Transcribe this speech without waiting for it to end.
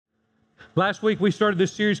Last week, we started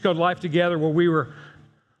this series called Life Together, where we were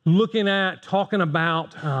talking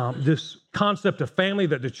about this concept of family,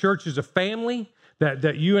 that the church is a family,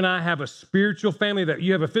 that you and I have a spiritual family, that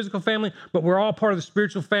you have a physical family, but we're all part of the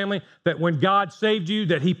spiritual family, that when God saved you,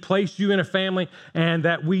 that he placed you in a family, and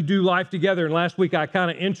that we do life together. And last week, I kind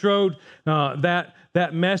of introed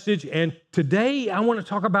that message. And today, I want to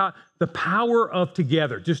talk about the power of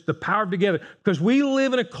together, just the power of together, because we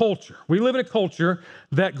live in a culture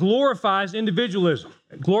that glorifies individualism,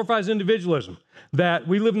 that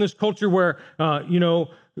we live in this culture where,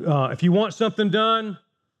 if you want something done,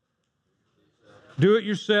 do it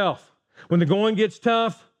yourself. When the going gets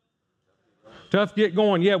tough get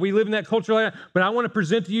going. Yeah, we live in that culture like that, but I want to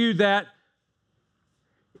present to you that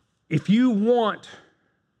if you want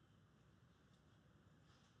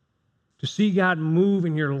to see God move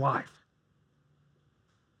in your life,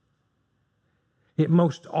 it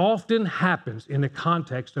most often happens in the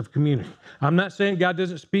context of community. I'm not saying God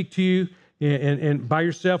doesn't speak to you and by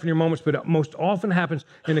yourself in your moments, but it most often happens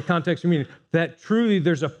in the context of community, that truly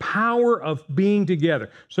there's a power of being together.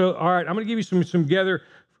 So, all right, I'm going to give you some together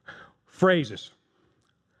phrases.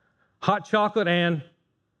 Hot chocolate and...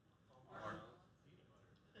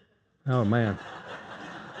 Oh, man.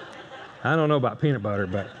 I don't know about peanut butter,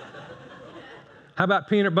 but... How about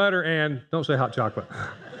peanut butter and... Don't say hot chocolate.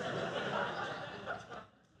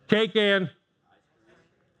 Cake and...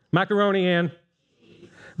 Macaroni and...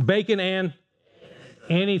 Bacon and...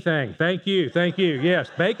 Anything. Thank you. Yes,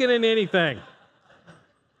 bacon and anything.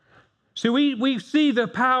 So we see the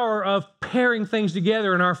power of pairing things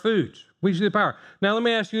together in our foods. We see the power. Now, let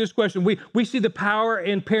me ask you this question. We see the power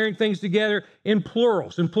in pairing things together in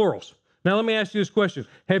plurals. Now, let me ask you this question.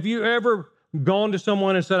 Have you ever gone to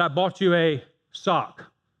someone and said, I bought you a sock?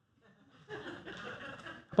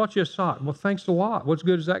 I bought you a sock. Well, thanks a lot. What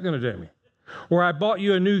good is that going to do me? Or I bought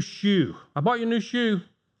you a new shoe.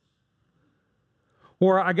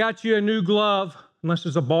 Or I got you a new glove, unless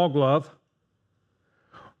it's a ball glove.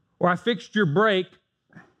 Or I fixed your brake.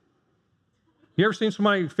 You ever seen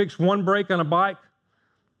somebody fix one brake on a bike?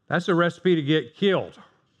 That's a recipe to get killed.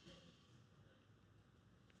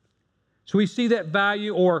 So we see that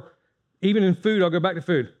value, or even in food, I'll go back to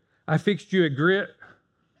food. I fixed you a grit.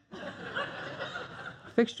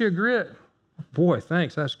 Boy,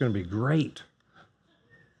 thanks, that's going to be great.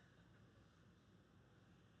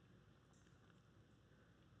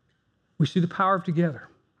 We see the power of together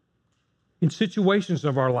in situations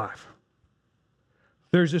of our life.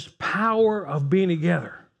 There's this power of being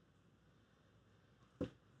together.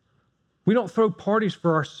 We don't throw parties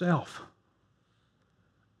for ourselves.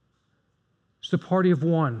 It's the party of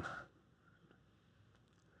one.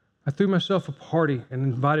 I threw myself a party and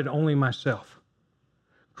invited only myself.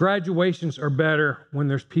 Graduations are better when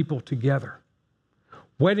there's people together.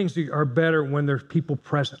 Weddings are better when there's people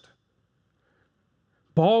present.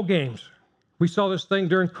 Ball games. We saw this thing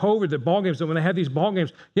during COVID, that ball games, that when they had these ball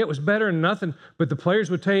games, it was better than nothing, but the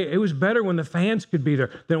players would tell you it was better when the fans could be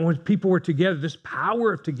there than when people were together. This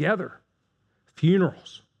power of together.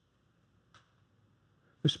 Funerals.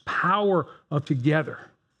 This power of together.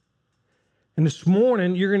 And this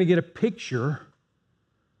morning, you're going to get a picture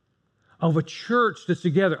of a church that's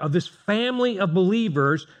together, of this family of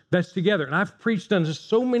believers that's together. And I've preached on this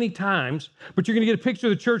so many times, but you're going to get a picture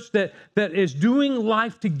of the church that is doing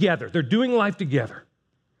life together. They're doing life together.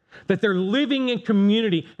 That they're living in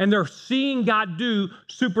community and they're seeing God do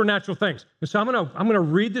supernatural things. And so I'm going to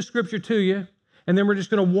read the scripture to you, and then we're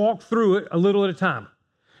just going to walk through it a little at a time.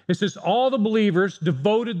 It says, all the believers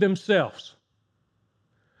devoted themselves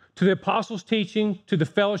to the apostles' teaching, to the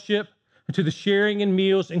fellowship, and to the sharing in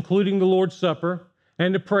meals, including the Lord's Supper,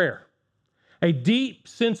 and to prayer. A deep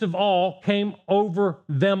sense of awe came over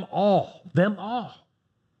them all.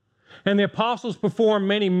 And the apostles performed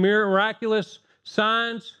many miraculous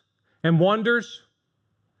signs and wonders,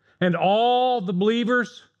 and all the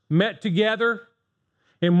believers met together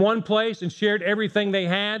in one place and shared everything they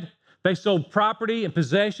had. They sold property and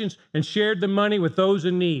possessions and shared the money with those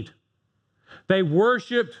in need. They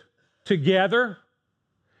worshiped together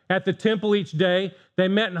at the temple each day. They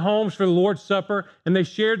met in homes for the Lord's Supper, and they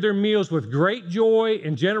shared their meals with great joy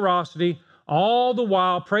and generosity, all the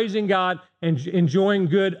while praising God and enjoying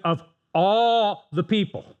good of all the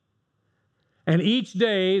people. And each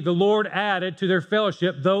day the Lord added to their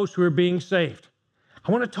fellowship those who are being saved.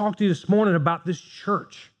 I want to talk to you this morning about this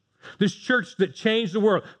church that changed the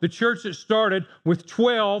world, the church that started with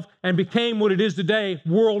 12 and became what it is today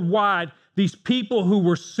worldwide. These people who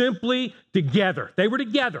were simply together. They were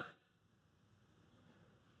together.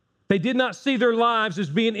 They did not see their lives as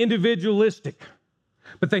being individualistic,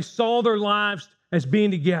 but they saw their lives as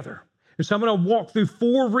being together. And so I'm going to walk through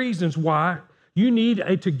 4 reasons why you need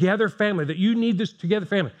a together family, that you need this together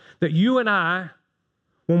family, that you and I,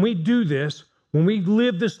 when we do this, when we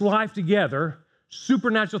live this life together,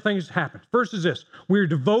 supernatural things happen. First is this: we're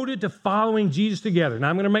devoted to following Jesus together. Now,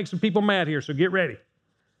 I'm going to make some people mad here, so get ready.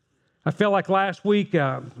 I felt like last week,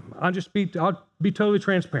 I'll be totally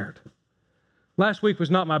transparent. Last week was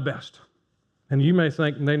not my best. And you may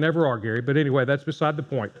think they never are, Gary, but anyway, that's beside the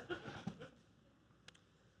point.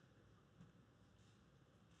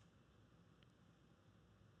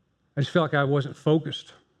 I just felt like I wasn't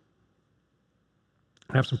focused.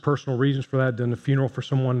 I have some personal reasons for that. Done a funeral for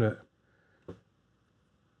someone that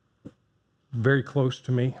very close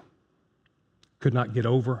to me, could not get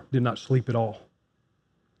over, did not sleep at all.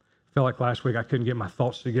 Felt like last week I couldn't get my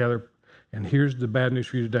thoughts together. And here's the bad news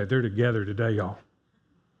for you today. They're together today, y'all.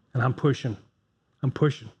 And I'm pushing.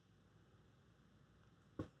 The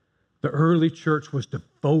early church was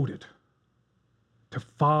devoted to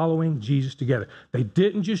following Jesus together. They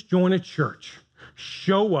didn't just join a church,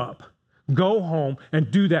 show up, go home,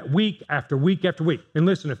 and do that week after week after week. And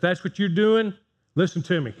listen, if that's what you're doing, listen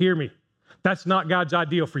to me, hear me. That's not God's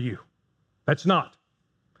ideal for you. That's not.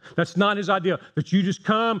 That's not his ideal, that you just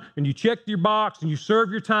come and you check your box and you serve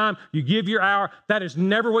your time, you give your hour. That is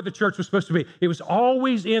never what the church was supposed to be. It was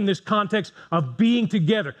always in this context of being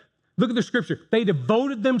together. Look at the scripture. They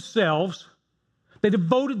devoted themselves.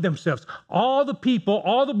 All the people,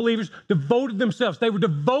 all the believers devoted themselves. They were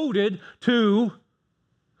devoted to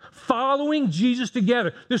following Jesus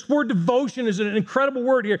together. This word devotion is an incredible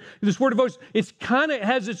word here. This word devotion, it's kind of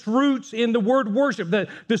has its roots in the word worship. That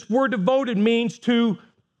this word devoted means to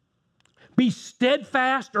be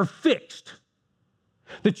steadfast or fixed.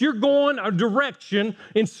 That you're going a direction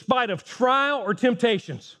in spite of trial or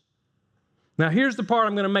temptations. Now, here's the part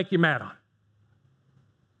I'm going to make you mad on.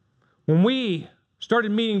 When we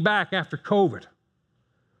started meeting back after COVID,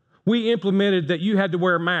 we implemented that you had to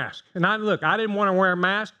wear a mask. And I didn't want to wear a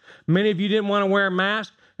mask. Many of you didn't want to wear a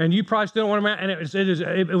mask, and you probably still don't want to wear a mask.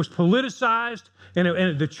 And it was politicized,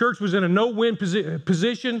 and the church was in a no-win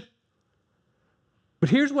position. But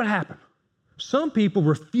here's what happened. Some people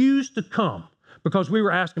refused to come because we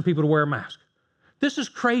were asking people to wear a mask. This is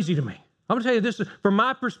crazy to me. I'm going to tell you this, from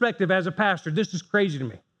my perspective as a pastor, this is crazy to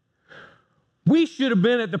me. We should have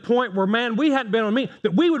been at the point where, man, we hadn't been on me,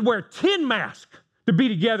 that we would wear 10 masks to be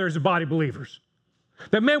together as a body of believers.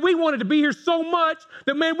 That, man, we wanted to be here so much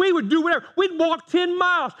that, man, we would do whatever. We'd walk 10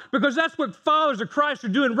 miles because that's what followers of Christ are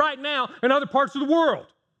doing right now in other parts of the world.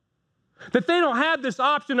 That they don't have this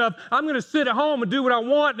option of, I'm going to sit at home and do what I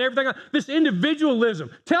want and everything. This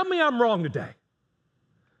individualism. Tell me I'm wrong today.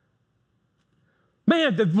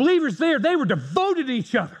 Man, the believers there, they were devoted to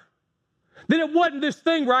each other. Then it wasn't this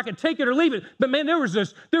thing where I could take it or leave it. But, man, there was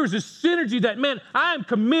this synergy that, man, I am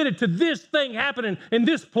committed to this thing happening in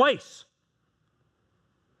this place.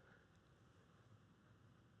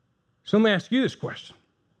 So let me ask you this question.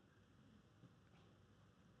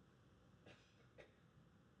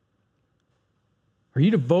 Are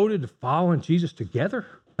you devoted to following Jesus together?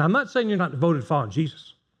 Now, I'm not saying you're not devoted to following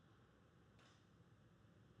Jesus.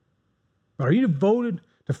 But are you devoted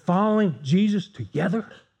to following Jesus together?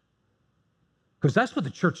 Because that's what the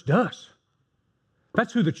church does.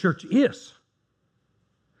 That's who the church is.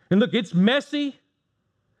 And look, it's messy,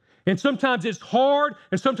 and sometimes it's hard,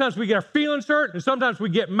 and sometimes we get our feelings hurt, and sometimes we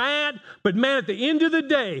get mad. But, man, at the end of the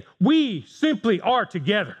day, we simply are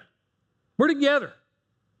together. We're together.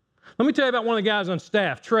 Let me tell you about one of the guys on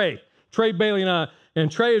staff, Trey Bailey and I. And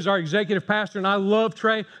Trey is our executive pastor, and I love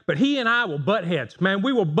Trey, but he and I will butt heads. Man,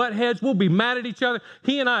 we will butt heads. We'll be mad at each other.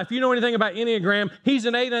 He and I, if you know anything about Enneagram, he's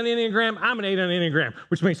an 8 on Enneagram, I'm an 8 on Enneagram,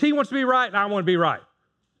 which means he wants to be right and I want to be right.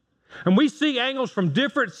 And we see angles from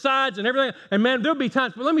different sides and everything. And, man, there'll be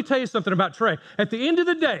times, but let me tell you something about Trey. At the end of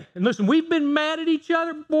the day, and listen, we've been mad at each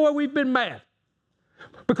other. Boy, we've been mad.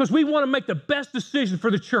 Because we want to make the best decision for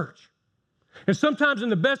the church. And sometimes in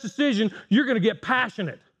the best decision, you're going to get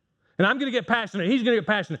passionate. And I'm going to get passionate. He's going to get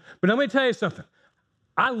passionate. But let me tell you something.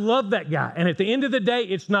 I love that guy. And at the end of the day,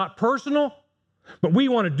 it's not personal, but we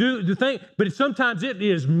want to do the thing. But sometimes it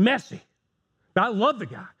is messy. But I love the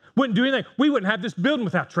guy. Wouldn't do anything. We wouldn't have this building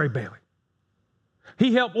without Trey Bailey.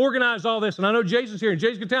 He helped organize all this. And I know Jason's here, and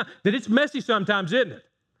Jason can tell that it's messy sometimes, isn't it?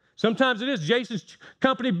 Sometimes it is. Jason's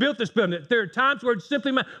company built this building. There are times where it's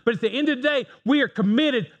simply messy. But at the end of the day, we are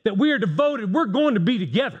committed, that we are devoted. We're going to be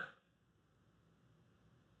together.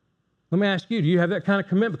 Let me ask you, do you have that kind of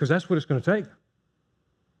commitment? Because that's what it's going to take.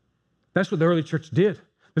 That's what the early church did.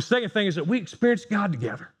 The second thing is that we experienced God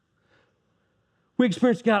together. We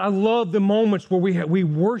experienced God. I love the moments where we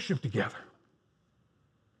worship together.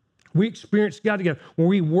 We experience God together. When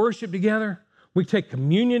we worship together, we take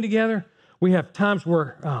communion together. We have times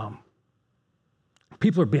where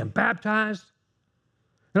people are being baptized.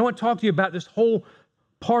 And I want to talk to you about this whole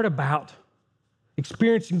part about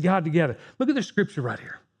experiencing God together. Look at the scripture right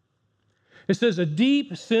here. It says, a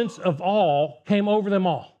deep sense of awe came over them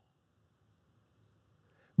all.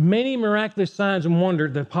 Many miraculous signs and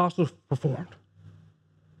wonders the apostles performed.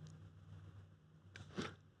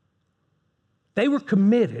 They were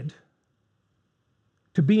committed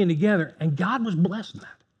to being together, and God was blessing that.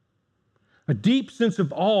 A deep sense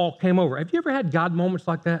of awe came over. Have you ever had God moments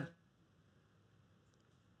like that?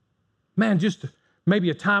 Man, just maybe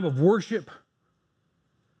a time of worship.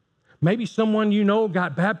 Maybe someone you know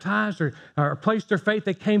got baptized or placed their faith,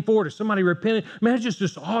 they came forward, or somebody repented. Man, it's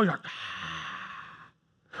just oh, you're like,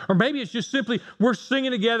 or maybe it's just simply we're singing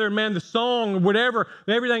together, man, the song or whatever,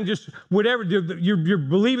 everything just whatever, you're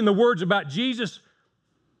believing the words about Jesus.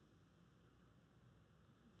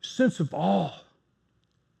 Sense of awe.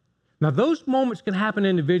 Now, those moments can happen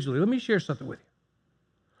individually. Let me share something with you.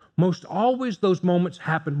 Most always those moments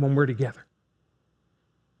happen when we're together.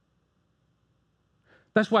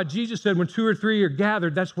 That's why Jesus said when 2 or 3 are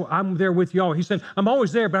gathered, that's why I'm there with you all. He said, I'm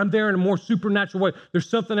always there, but I'm there in a more supernatural way. There's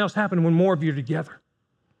something else happening when more of you are together.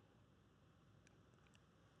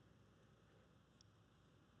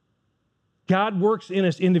 God works in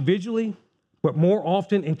us individually, but more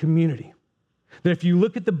often in community. That if you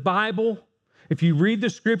look at the Bible, if you read the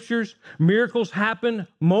scriptures, miracles happen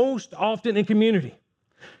most often in community.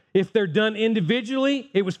 If they're done individually,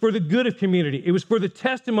 it was for the good of community. It was for the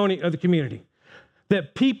testimony of the community.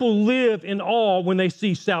 That people live in awe when they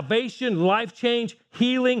see salvation, life change,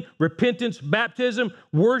 healing, repentance, baptism,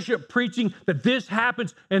 worship, preaching, that this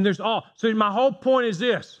happens and there's awe. So my whole point is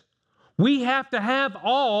this. We have to have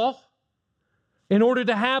awe in order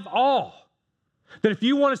to have awe. That if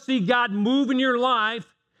you want to see God move in your life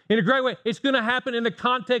in a great way, it's going to happen in the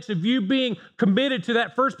context of you being committed to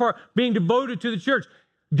that first part, being devoted to the church.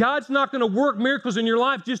 God's not going to work miracles in your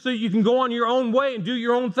life just so you can go on your own way and do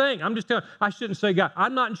your own thing. I'm just telling you, I shouldn't say God.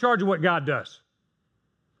 I'm not in charge of what God does.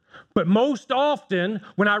 But most often,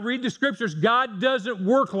 when I read the scriptures, God doesn't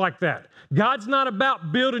work like that. God's not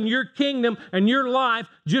about building your kingdom and your life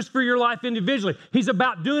just for your life individually. He's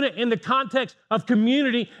about doing it in the context of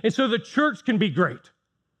community, and so the church can be great.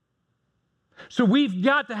 So we've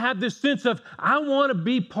got to have this sense of, I want to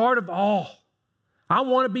be part of all. I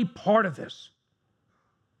want to be part of this.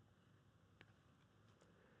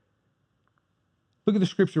 Look at the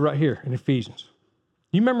scripture right here in Ephesians.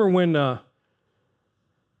 You remember when,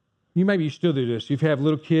 maybe you still do this. You have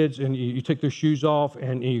little kids and you take their shoes off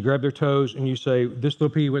and you grab their toes and you say, this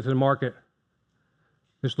little piggy went to the market.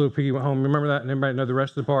 This little piggy went home. Remember that? And everybody know the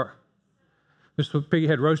rest of the part? This little piggy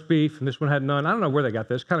had roast beef and this one had none. I don't know where they got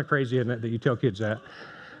this. It's kind of crazy, isn't it, that you tell kids that?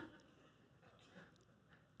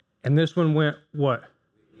 And this one went what?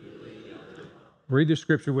 Read the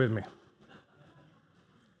scripture with me.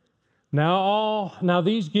 Now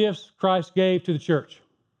these gifts Christ gave to the church.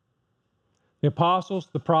 The apostles,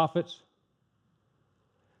 the prophets,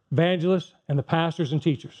 evangelists, and the pastors and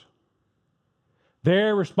teachers.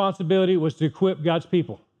 Their responsibility was to equip God's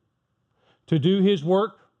people to do his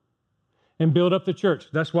work and build up the church.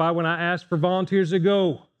 That's why when I asked for volunteers to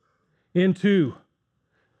go into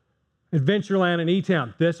Adventureland in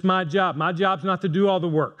E-Town, that's my job. My job's not to do all the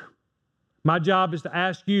work. My job is to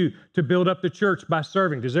ask you to build up the church by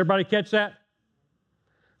serving. Does everybody catch that?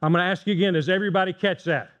 I'm going to ask you again, does everybody catch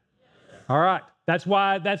that? All right. That's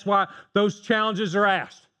why those challenges are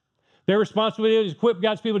asked. Their responsibility is to equip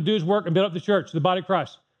God's people to do his work and build up the church, the body of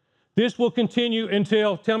Christ. This will continue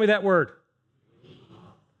until, tell me that word.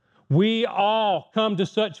 We all come to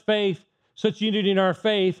such faith, such unity in our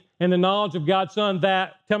faith and the knowledge of God's Son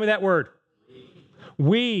that, tell me that word.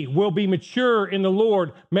 We will be mature in the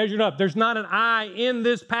Lord, measured up. There's not an I in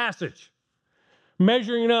this passage.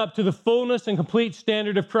 Measuring up to the fullness and complete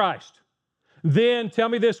standard of Christ. Then, tell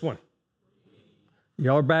me this one.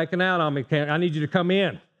 Y'all are backing out on me. I need you to come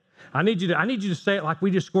in. I need you to say it like we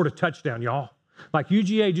just scored a touchdown, y'all. Like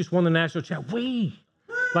UGA just won the national championship.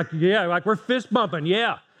 Like we're fist bumping.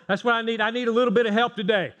 Yeah, that's what I need. I need a little bit of help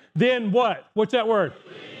today. Then what? What's that word?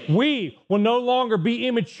 We will no longer be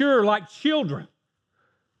immature like children.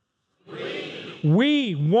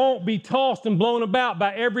 We won't be tossed and blown about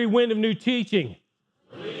by every wind of new teaching.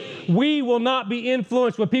 We will not be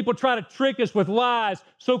influenced when people try to trick us with lies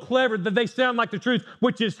so clever that they sound like the truth,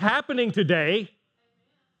 which is happening today.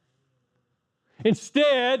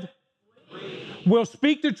 Instead, we'll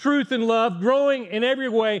speak the truth in love, growing in every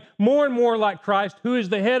way more and more like Christ, who is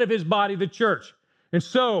the head of his body, the church. And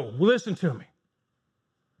so, listen to me.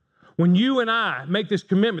 When you and I make this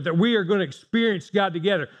commitment that we are going to experience God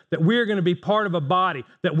together, that we are going to be part of a body,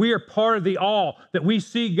 that we are part of the all, that we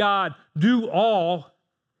see God do all,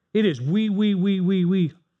 it is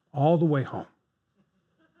we, all the way home.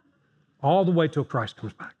 All the way till Christ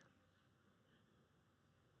comes back.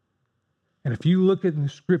 And if you look at the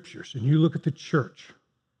scriptures and you look at the church,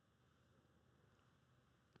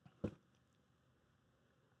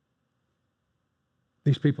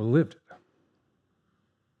 these people lived it.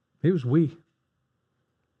 It was we,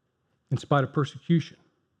 in spite of persecution.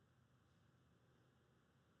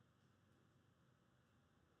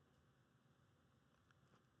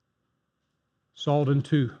 Salt in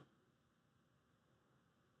two,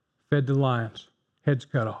 fed the lions, heads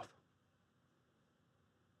cut off.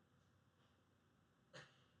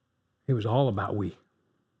 It was all about we.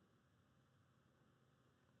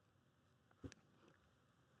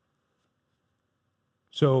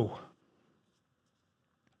 So,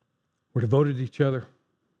 we're devoted to each other.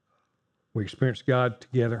 We experience God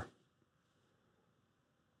together.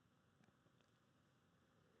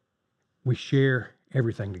 We share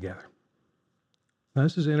everything together. Now,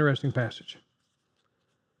 this is an interesting passage.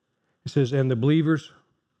 It says, and the believers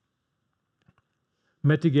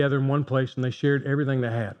met together in one place and they shared everything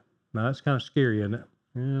they had. Now, that's kind of scary, isn't it?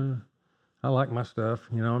 Yeah, I like my stuff,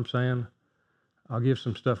 you know what I'm saying? I'll give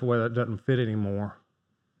some stuff away that doesn't fit anymore.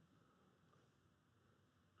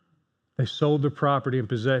 They sold their property and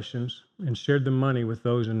possessions and shared the money with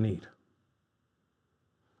those in need.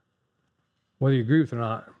 Whether you agree with it or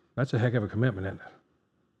not, that's a heck of a commitment, isn't it?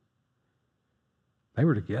 They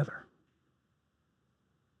were together.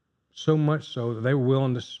 So much so that they were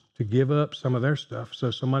willing to give up some of their stuff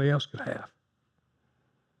so somebody else could have.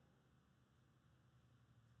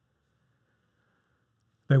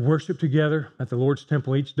 They worshiped together at the Lord's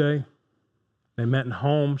temple each day. They met in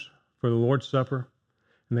homes for the Lord's Supper,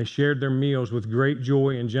 and they shared their meals with great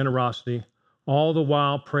joy and generosity, all the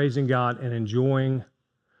while praising God and enjoying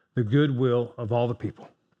the goodwill of all the people.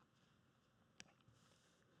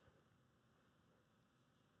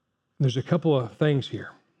 There's a couple of things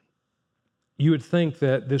here. You would think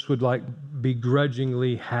that this would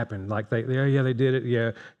begrudgingly happen. Like they did it.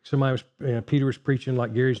 Yeah, somebody was, Peter was preaching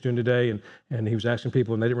like Gary's doing today, and he was asking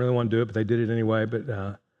people, and they didn't really want to do it, but they did it anyway. But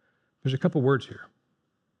there's a couple words here.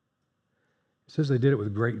 It says they did it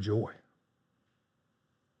with great joy.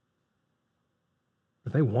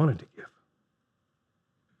 But they wanted to give.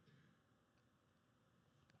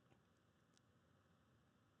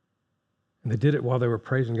 And they did it while they were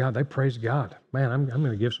praising God. They praised God. Man, I'm going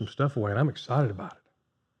to give some stuff away, and I'm excited about it.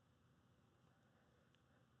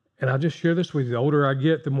 And I'll just share this with you. The older I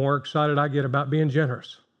get, the more excited I get about being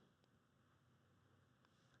generous.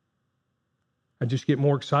 I just get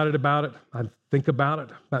more excited about it. I think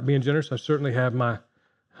about being generous. I certainly have my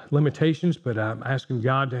limitations, but I'm asking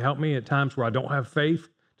God to help me at times where I don't have faith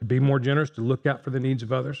to be more generous, to look out for the needs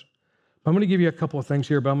of others. But I'm going to give you a couple of things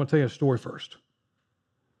here, but I'm going to tell you a story first.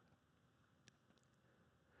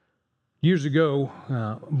 Years ago,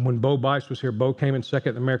 when Bo Bice was here, Bo came in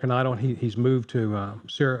second at American Idol, and he's moved to not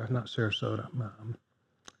Sarasota.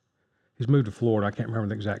 He's moved to Florida. I can't remember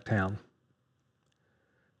the exact town.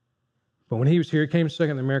 But when he was here, he came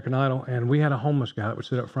second at American Idol, and we had a homeless guy that would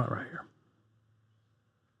sit up front right here.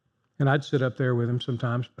 And I'd sit up there with him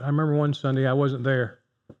sometimes. But I remember one Sunday, I wasn't there.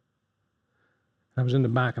 I was in the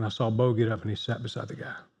back, and I saw Bo get up, and he sat beside the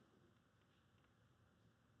guy.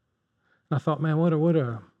 And I thought, man, what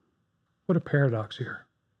a paradox here.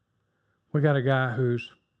 We got a guy who's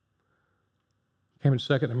came in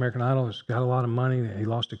second at American Idol, has got a lot of money, he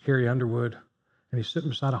lost to Carrie Underwood, and he's sitting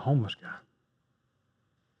beside a homeless guy.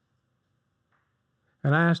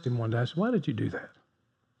 And I asked him one day, I said, why did you do that?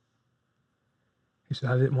 He said,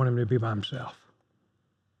 I didn't want him to be by himself.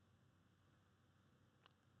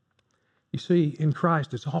 You see, in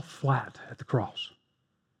Christ, it's all flat at the cross.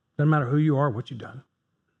 Doesn't matter who you are, what you've done.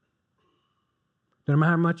 Doesn't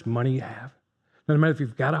matter how much money you have. Doesn't matter if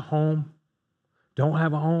you've got a home, don't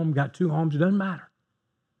have a home, got two homes. It doesn't matter.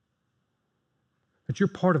 But you're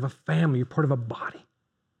part of a family. You're part of a body.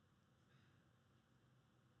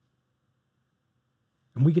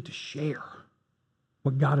 And we get to share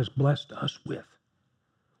what God has blessed us with.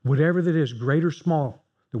 Whatever that is, great or small,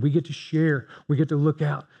 that we get to share, we get to look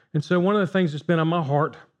out. And so one of the things that's been on my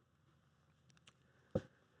heart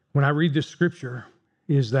when I read this scripture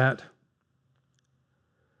is that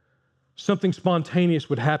something spontaneous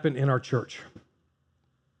would happen in our church.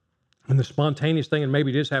 And the spontaneous thing, and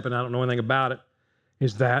maybe it is happening, I don't know anything about it,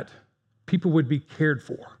 is that people would be cared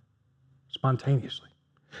for spontaneously.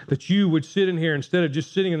 That you would sit in here instead of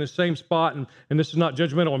just sitting in the same spot, and this is not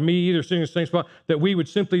judgmental of me either, sitting in the same spot, that we would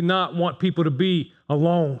simply not want people to be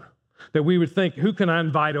alone. That we would think, who can I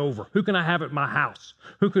invite over? Who can I have at my house?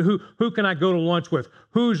 Who can I go to lunch with?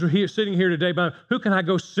 Who's here, sitting here today? Who can I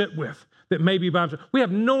go sit with that may be by himself? We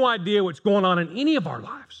have no idea what's going on in any of our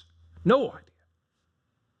lives. No idea.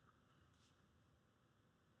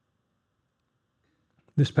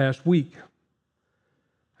 This past week,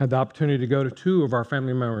 I had the opportunity to go to two of our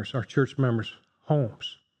family members, our church members'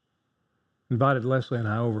 homes. Invited Leslie and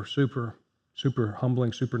I over. Super, super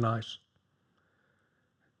humbling, super nice.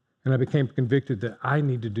 And I became convicted that I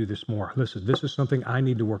need to do this more. Listen, this is something I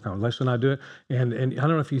need to work on. Leslie and I do it. And I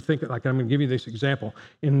don't know if you think, like, I'm going to give you this example.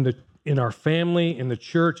 In our family, in the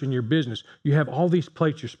church, in your business, you have all these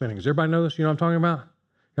plates you're spinning. Does everybody know this? You know what I'm talking about?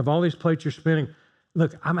 You have all these plates you're spinning.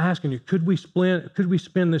 Look, I'm asking you, could we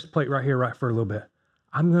spin this plate right here, right, for a little bit?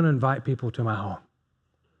 I'm going to invite people to my home.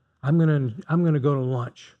 I'm going to go to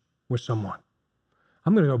lunch with someone.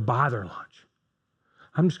 I'm going to go buy their lunch.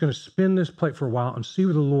 I'm just going to spin this plate for a while and see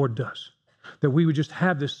what the Lord does. That we would just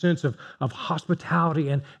have this sense of hospitality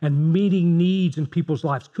and meeting needs in people's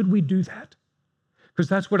lives. Could we do that? Because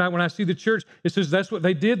that's what when I see the church, it says that's what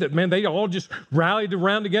they did. That, man, they all just rallied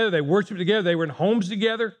around together. They worshiped together. They were in homes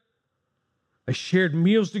together. They shared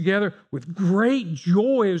meals together with great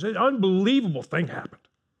joy. It was an unbelievable thing happened.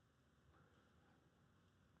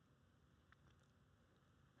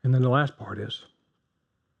 And then the last part is,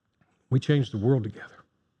 we changed the world together.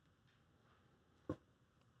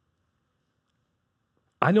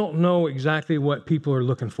 I don't know exactly what people are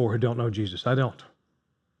looking for who don't know Jesus. I don't.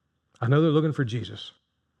 I know they're looking for Jesus.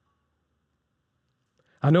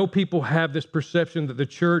 I know people have this perception that the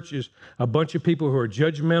church is a bunch of people who are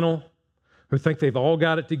judgmental, who think they've all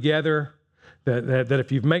got it together, that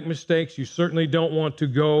if you make mistakes, you certainly don't want to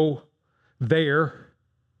go there.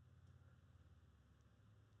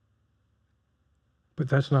 But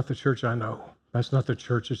that's not the church I know. That's not the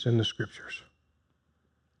church that's in the Scriptures.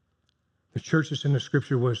 The church that's in the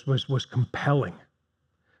Scripture was compelling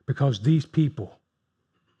because these people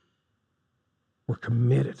were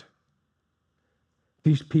committed.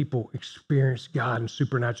 These people experienced God in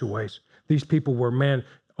supernatural ways. These people were, man,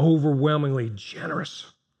 overwhelmingly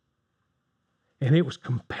generous. And it was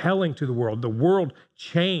compelling to the world. The world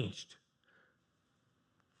changed.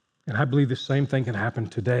 And I believe the same thing can happen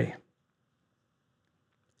today.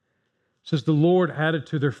 It says the Lord added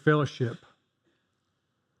to their fellowship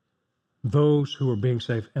those who were being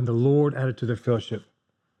saved. And the Lord added to their fellowship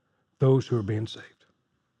those who are being saved.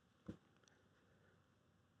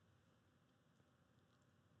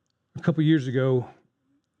 A couple years ago,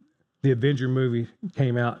 the Avenger movie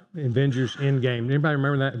came out, Avengers Endgame. Anybody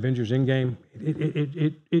remember that, Avengers Endgame?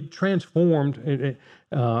 It transformed.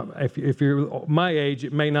 If you're my age,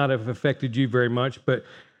 it may not have affected you very much, but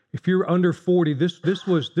if you're under 40, this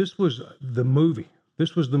was the movie.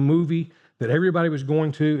 This was the movie that everybody was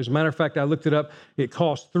going to. As a matter of fact, I looked it up. It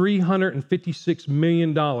cost $356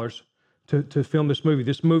 million to film this movie.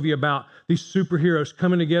 This movie about these superheroes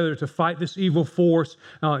coming together to fight this evil force.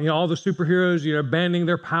 All the superheroes, abandoning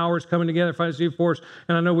their powers, coming together to fight this evil force.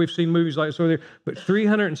 And I know we've seen movies like this over there, but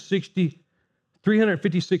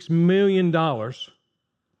 $356 million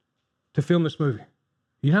to film this movie.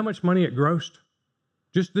 You know how much money it grossed?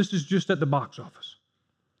 This is just at the box office.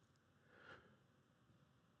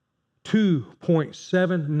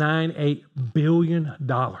 $2.798 billion.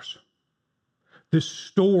 This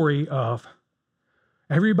story of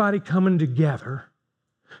everybody coming together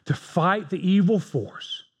to fight the evil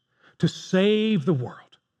force, to save the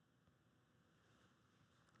world.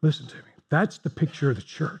 Listen to me. That's the picture of the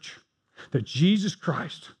church. That Jesus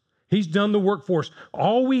Christ, He's done the work for us.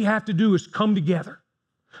 All we have to do is come together.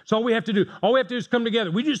 That's all we have to do. All we have to do is come together.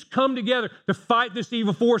 We just come together to fight this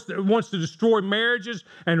evil force that wants to destroy marriages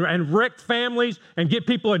and wreck families and get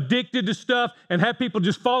people addicted to stuff and have people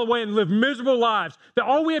just fall away and live miserable lives. That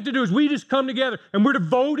all we have to do is we just come together and we're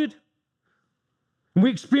devoted and we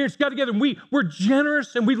experience God together and we're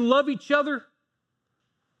generous and we love each other.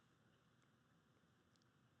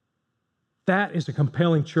 That is a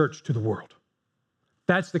compelling church to the world.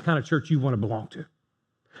 That's the kind of church you want to belong to.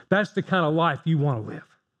 That's the kind of life you want to live.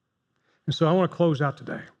 And so I want to close out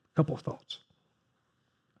today. A couple of thoughts.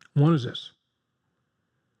 One is this.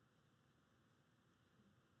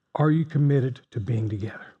 Are you committed to being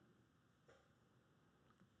together?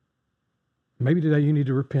 Maybe today you need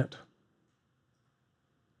to repent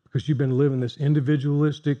because you've been living this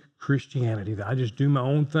individualistic Christianity that I just do my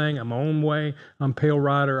own thing, I'm my own way, I'm Pale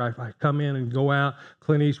Rider, I come in and go out,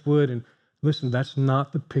 Clint Eastwood, and listen, that's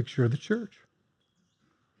not the picture of the church.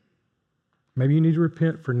 Maybe you need to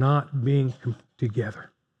repent for not being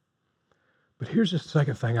together. But here's the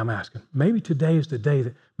second thing I'm asking. Maybe today is the day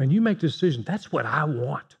that, man, you make the decision. That's what I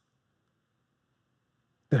want.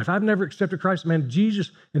 That if I've never accepted Christ, man,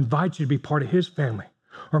 Jesus invites you to be part of his family.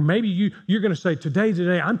 Or maybe you're going to say,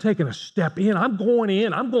 today, I'm taking a step in. I'm going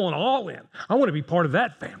all in. I want to be part of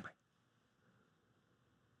that family.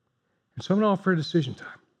 And so I'm going to offer a decision time.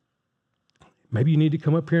 Maybe you need to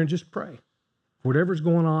come up here and just pray. Whatever's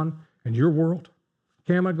going on in your world.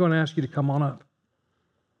 Cam, I'm going to ask you to come on up.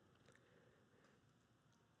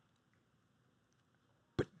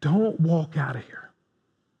 But don't walk out of here.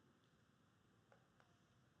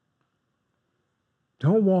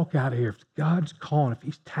 Don't walk out of here. If God's calling, if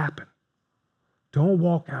he's tapping, don't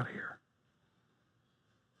walk out of here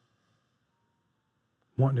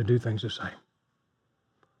wanting to do things the same.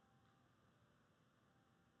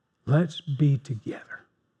 Let's be together.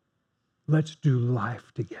 Let's do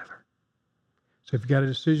life together. So if you've got a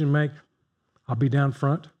decision to make, I'll be down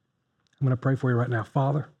front. I'm going to pray for you right now.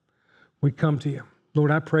 Father, we come to you. Lord,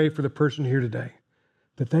 I pray for the person here today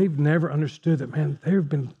that they've never understood that, man,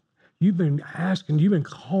 you've been asking, you've been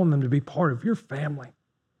calling them to be part of your family.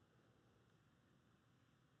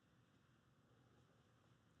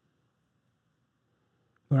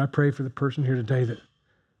 Lord, I pray for the person here today that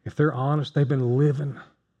if they're honest, they've been living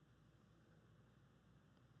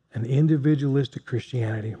an individualistic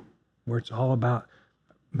Christianity where it's all about,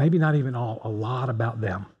 maybe not even all, a lot about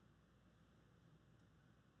them.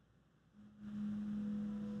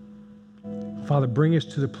 Father, bring us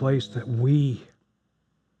to the place that we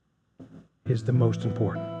is the most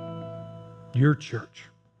important. Your church.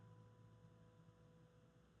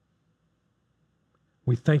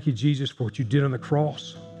 We thank you, Jesus, for what you did on the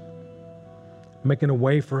cross, making a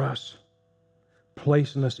way for us,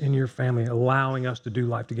 placing us in your family, allowing us to do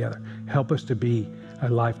life together. Help us to be a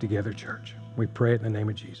life together church. We pray it in the name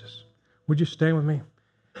of Jesus. Would you stand with me?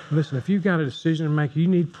 Listen, if you've got a decision to make, you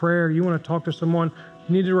need prayer, you want to talk to someone,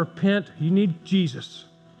 you need to repent, you need Jesus,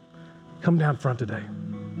 come down front today.